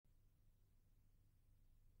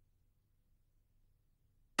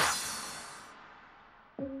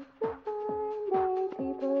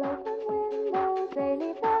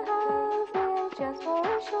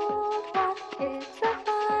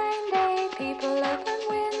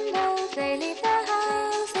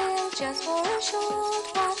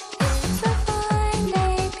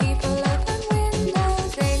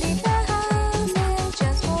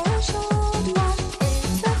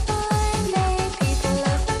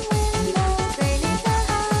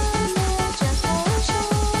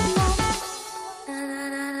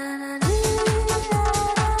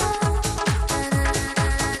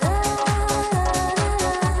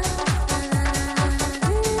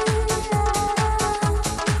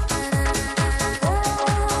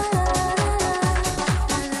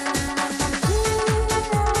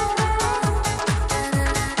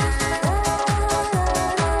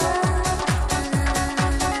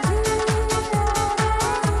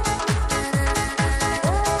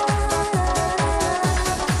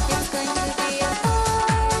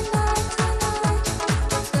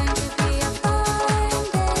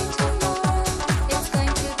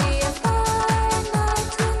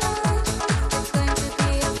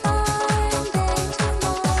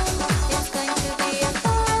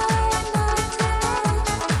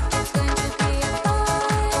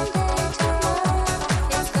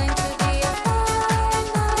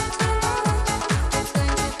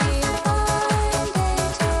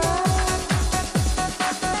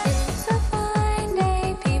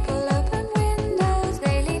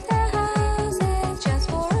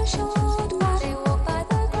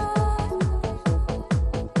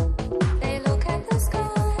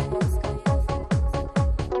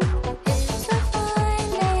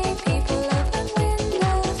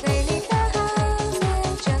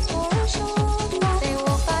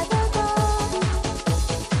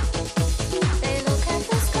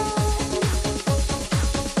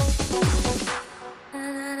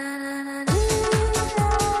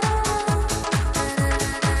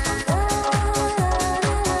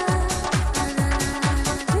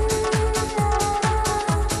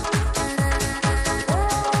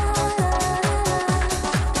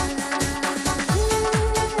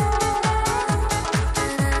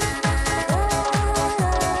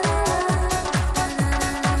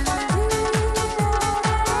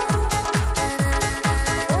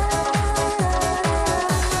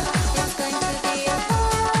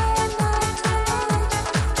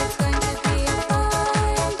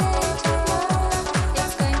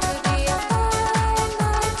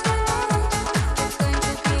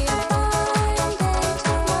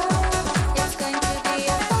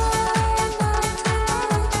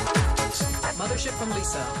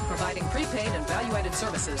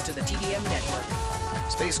services to the TDM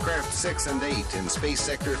network. Spacecraft 6 and 8 in Space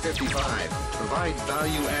Sector 55 provide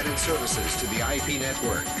value-added services to the IP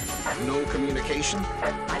network. No communication?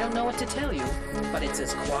 I don't know what to tell you, but it's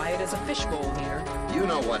as quiet as a fishbowl here. You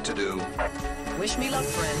know what to do. Wish me luck,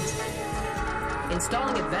 friends.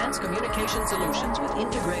 Installing advanced communication solutions with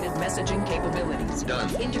integrated messaging capabilities.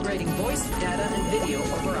 Done. Integrating voice, data, and video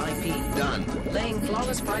over IP. Done. Laying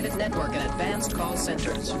flawless private network and advanced call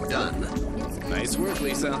centers. Done. Nice work,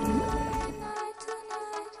 Lisa.